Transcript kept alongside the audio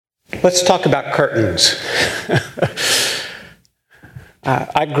Let's talk about curtains.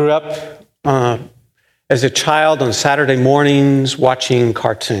 I grew up as a child on Saturday mornings watching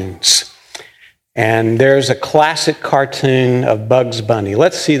cartoons. And there's a classic cartoon of Bugs Bunny.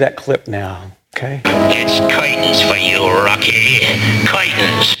 Let's see that clip now, okay? It's curtains for you, Rocky.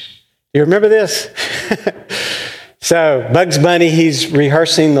 Curtains. You remember this? So Bugs Bunny, he's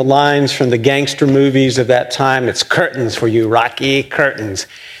rehearsing the lines from the gangster movies of that time. It's curtains for you, Rocky, curtains.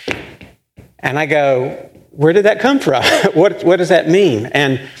 And I go, where did that come from? What does that mean?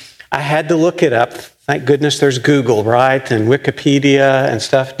 And I had to look it up. Thank goodness there's Google, right? And Wikipedia and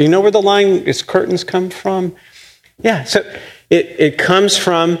stuff. Do you know where the line is curtains come from? Yeah, so it comes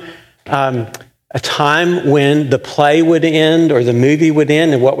from a time when the play would end or the movie would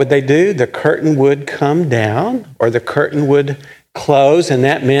end, and what would they do? The curtain would come down or the curtain would close, and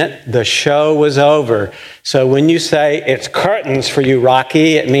that meant the show was over. So when you say it's curtains for you,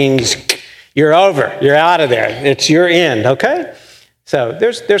 Rocky, it means you're over. You're out of there. It's your end, okay? So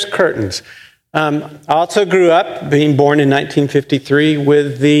there's curtains. I also grew up, being born in 1953,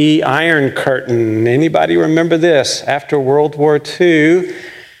 with the Iron Curtain. Anybody remember this? After World War II,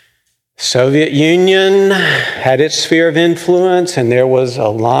 Soviet Union had its sphere of influence, and there was a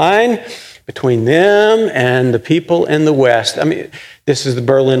line between them and the people in the West. I mean, this is the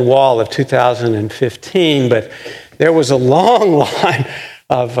Berlin Wall of 2015, but there was a long line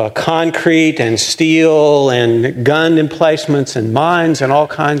of concrete and steel and gun emplacements and mines and all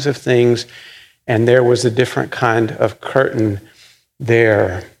kinds of things, and there was a different kind of curtain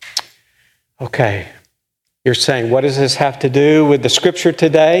there. Okay, you're saying, what does this have to do with the scripture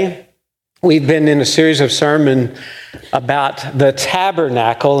today? We've been in a series of sermons about the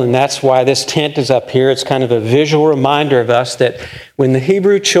tabernacle, and that's why this tent is up here. It's kind of a visual reminder of us that when the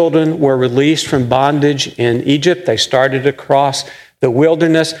Hebrew children were released from bondage in Egypt, they started across the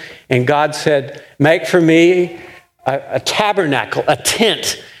wilderness, and God said, make for me a tabernacle, a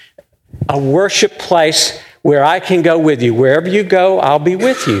tent, a worship place where I can go with you. Wherever you go, I'll be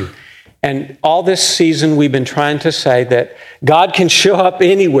with you. And all this season, we've been trying to say that God can show up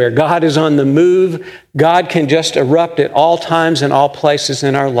anywhere. God is on the move. God can just erupt at all times and all places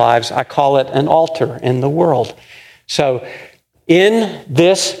in our lives. I call it an altar in the world. So in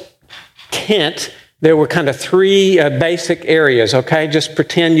this tent, there were kind of three basic areas, okay? Just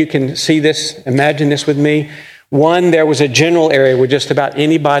pretend you can see this, imagine this with me. One, there was a general area where just about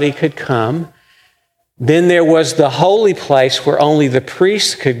anybody could come. Then there was the holy place where only the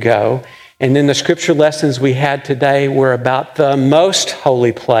priests could go. And then the scripture lessons we had today were about the most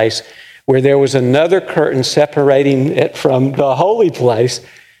holy place, where there was another curtain separating it from the holy place.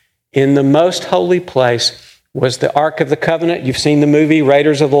 In the most holy place was the Ark of the Covenant. You've seen the movie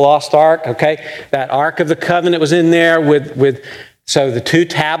Raiders of the Lost Ark, okay? That Ark of the Covenant was in there so the 2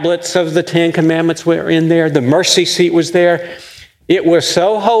 tablets of the 10 Commandments were in there. The mercy seat was there. It was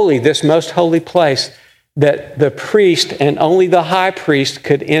so holy, this most holy place, that the priest and only the high priest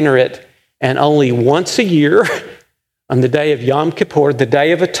could enter it, and only once a year on the day of Yom Kippur, the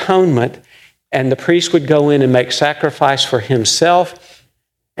Day of Atonement, and the priest would go in and make sacrifice for himself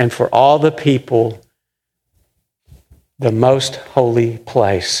and for all the people, the most holy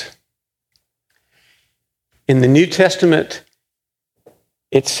place. In the New Testament,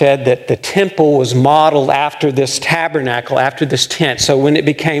 it said that the temple was modeled after this tabernacle, after this tent. So when it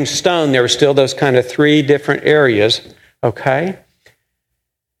became stone, there were still those kind of 3 different areas, okay?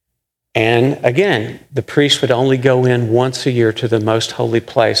 And again, the priest would only go in once a year to the most holy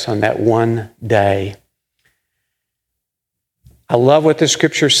place on that one day. I love what the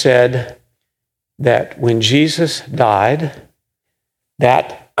scripture said, that when Jesus died,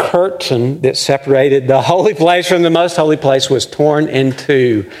 that curtain that separated the holy place from the most holy place was torn in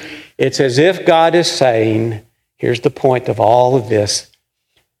 2. It's as if God is saying, here's the point of all of this,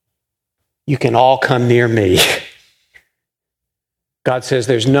 you can all come near me. God says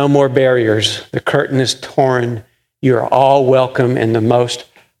there's no more barriers. The curtain is torn. You are all welcome in the most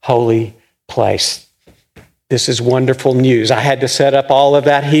holy place. This is wonderful news. I had to set up all of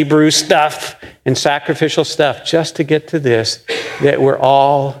that Hebrew stuff and sacrificial stuff just to get to this, that we're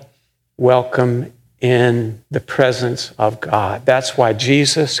all welcome in the presence of God. That's why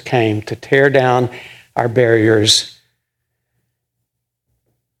Jesus came, to tear down our barriers.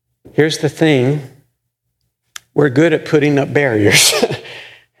 Here's the thing. We're good at putting up barriers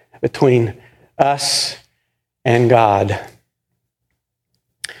between us and God.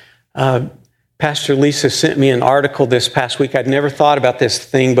 Pastor Lisa sent me an article this past week. I'd never thought about this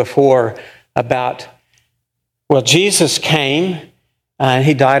thing before, about, well, Jesus came, and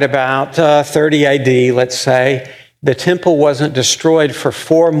he died about 30 AD, let's say, the temple wasn't destroyed for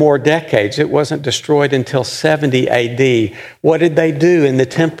 4 more decades. It wasn't destroyed until 70 AD. What did they do in the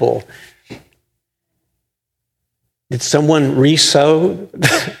temple? Did someone re-sew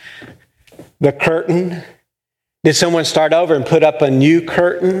the curtain? Did someone start over and put up a new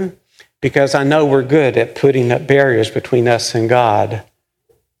curtain? Because I know we're good at putting up barriers between us and God.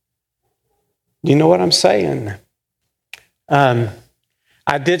 You know what I'm saying?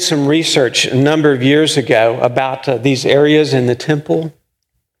 I did some research a number of years ago about these areas in the temple.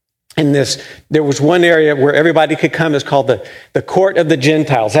 And there was one area where everybody could come. It's called the Court of the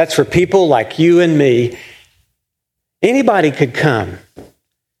Gentiles. That's for people like you and me. Anybody could come.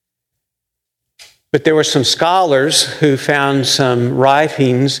 But there were some scholars who found some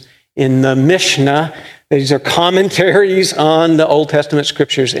writings in the Mishnah. These are commentaries on the Old Testament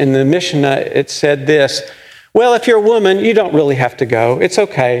scriptures. In the Mishnah, it said this: well, if you're a woman, you don't really have to go. It's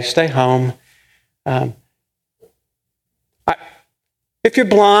okay. Stay home. If you're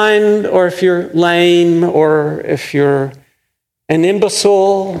blind, or if you're lame, or if you're an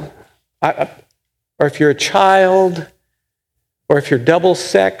imbecile, or if you're a child, or if you're double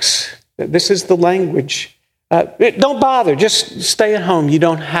sex, this is the language. Don't bother. Just stay at home. You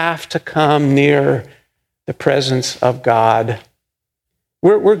don't have to come near the presence of God.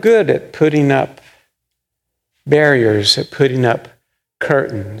 We're good at putting up barriers, at putting up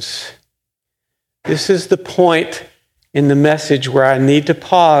curtains. This is the point in the message where I need to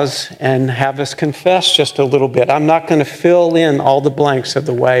pause and have us confess just a little bit. I'm not going to fill in all the blanks of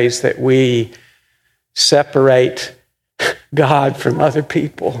the ways that we separate God from other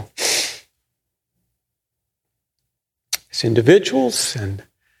people as individuals and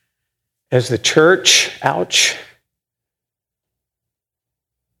as the church. Ouch.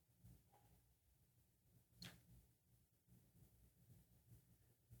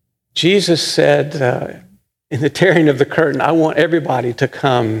 Jesus said in the tearing of the curtain, I want everybody to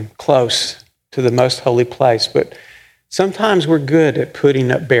come close to the most holy place. But sometimes we're good at putting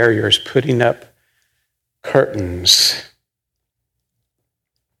up barriers, putting up curtains.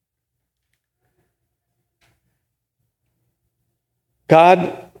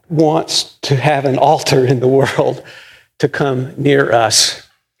 God wants to have an altar in the world to come near us.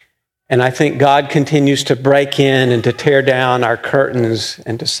 And I think God continues to break in and to tear down our curtains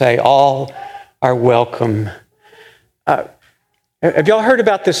and to say, all are welcome. Have y'all heard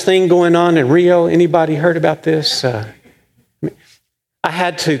about this thing going on in Rio? Anybody heard about this? I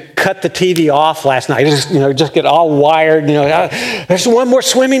had to cut the TV off last night, just get all wired. There's one more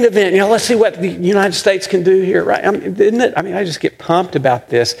swimming event. Let's see what the United States can do here, right? Isn't it? I just get pumped about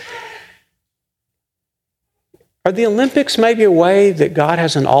this. Are the Olympics maybe a way that God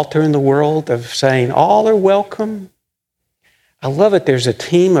has an altar in the world of saying all are welcome? I love it. There's a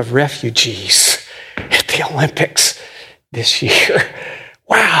team of refugees at the Olympics this year.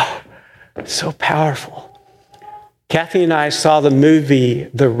 Wow, so powerful. Kathy and I saw the movie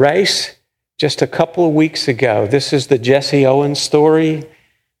The Race just a couple of weeks ago. This is the Jesse Owens story,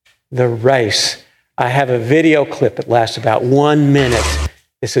 The Race. I have a video clip. It lasts about 1 minute.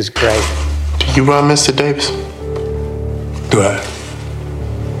 This is great. Do you run, Mr. Davis? Do I?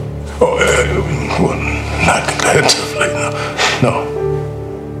 Oh, well, not competitively, no.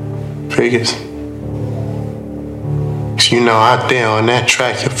 Figures. Out there on that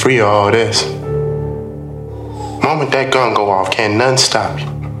track, you're free of all this. Moment that gun go off, can't nothing stop you.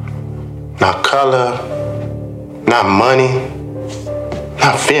 Not color, not money,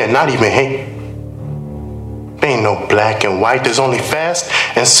 not fear, not even hate. There ain't no black and white, there's only fast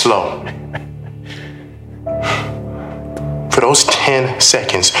and slow. For those 10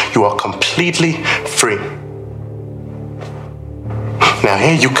 seconds, you are completely free. Now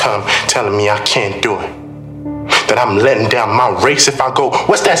here you come telling me I can't do it. That I'm letting down my race if I go.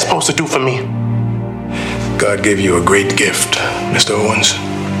 What's that supposed to do for me? God gave you a great gift, Mr. Owens.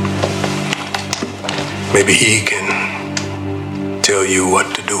 Maybe he can tell you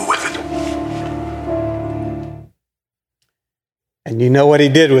what to do with it. And you know what he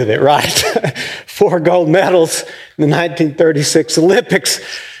did with it, right? 4 gold medals in the 1936 Olympics.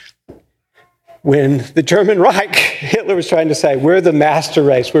 When the German Reich, Hitler was trying to say, we're the master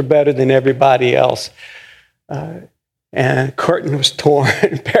race, we're better than everybody else. And curtain was torn,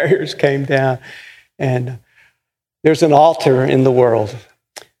 barriers came down, and there's an altar in the world.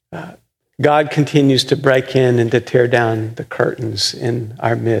 God continues to break in and to tear down the curtains in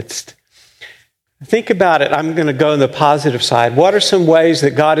our midst. Think about it. I'm going to go on the positive side. What are some ways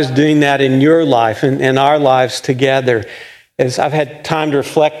that God is doing that in your life and in our lives together? As I've had time to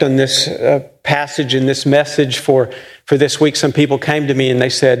reflect on this passage and this message for For this week, some people came to me and they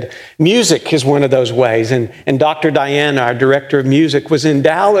said, music is one of those ways. And Dr. Diana, our director of music, was in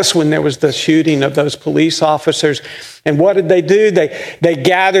Dallas when there was the shooting of those police officers. And what did they do? They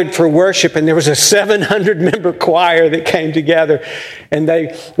gathered for worship, and there was a 700-member choir that came together. And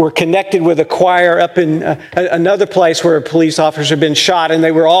they were connected with a choir up in another place where a police officer had been shot. And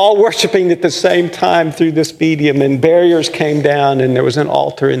they were all worshiping at the same time through this medium. And barriers came down, and there was an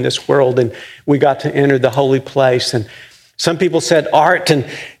altar in this world. And we got to enter the holy place. And some people said art,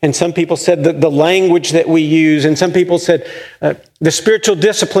 and some people said the language that we use, and some people said the spiritual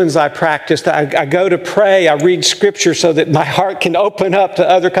disciplines I practiced. I go to pray, I read scripture so that my heart can open up to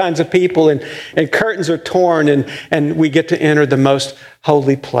other kinds of people, and curtains are torn, and we get to enter the most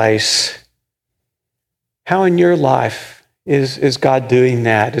holy place. How in your life is God doing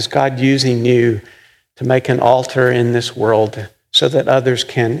that? Is God using you to make an altar in this world so that others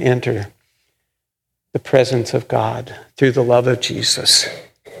can enter the presence of God through the love of Jesus?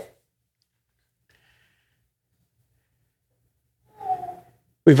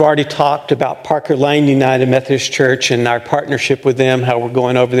 We've already talked about Parker Lane United Methodist Church and our partnership with them, how we're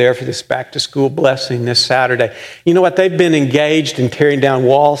going over there for this back-to-school blessing this Saturday. You know what? They've been engaged in tearing down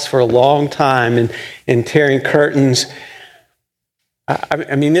walls for a long time and tearing curtains.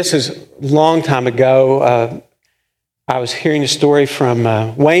 I mean, this is a long time ago. I was hearing a story from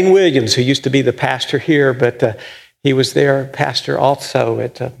Wayne Williams, who used to be the pastor here, but he was their pastor also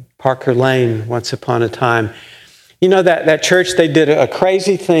at Parker Lane once upon a time. You know, that church, they did a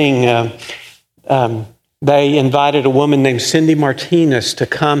crazy thing. They invited a woman named Cindy Martinez to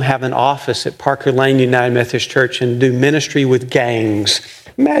come have an office at Parker Lane United Methodist Church and do ministry with gangs.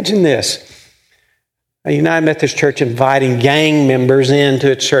 Imagine this. A United Methodist Church inviting gang members into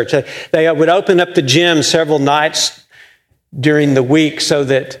its church. They would open up the gym several nights during the week so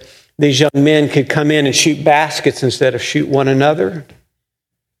that these young men could come in and shoot baskets instead of shoot one another.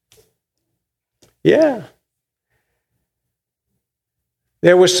 Yeah.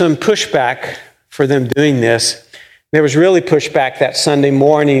 There was some pushback for them doing this. There was really pushback that Sunday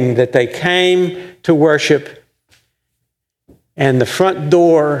morning that they came to worship, and the front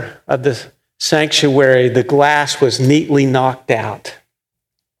door of the sanctuary, the glass was neatly knocked out.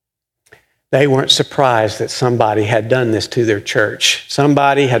 They weren't surprised that somebody had done this to their church.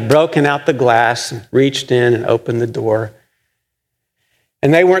 Somebody had broken out the glass, reached in and opened the door.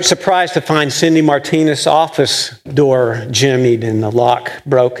 And they weren't surprised to find Cindy Martinez's office door jimmied and the lock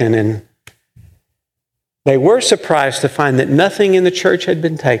broken. And they were surprised to find that nothing in the church had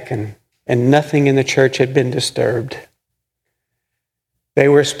been taken and nothing in the church had been disturbed. They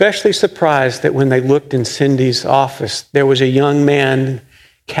were especially surprised that when they looked in Cindy's office, there was a young man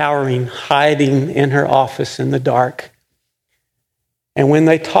cowering, hiding in her office in the dark. And when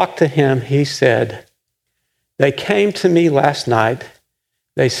they talked to him, he said, "They came to me last night.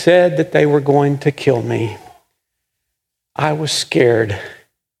 They said that they were going to kill me. I was scared.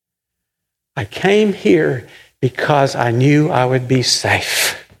 I came here because I knew I would be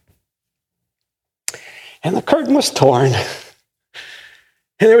safe." And the curtain was torn.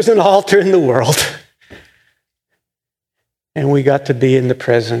 And there was an altar in the world. And we got to be in the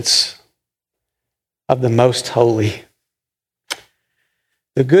presence of the most holy.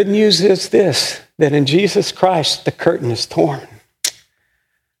 The good news is this, that in Jesus Christ, the curtain is torn.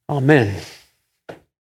 Amen.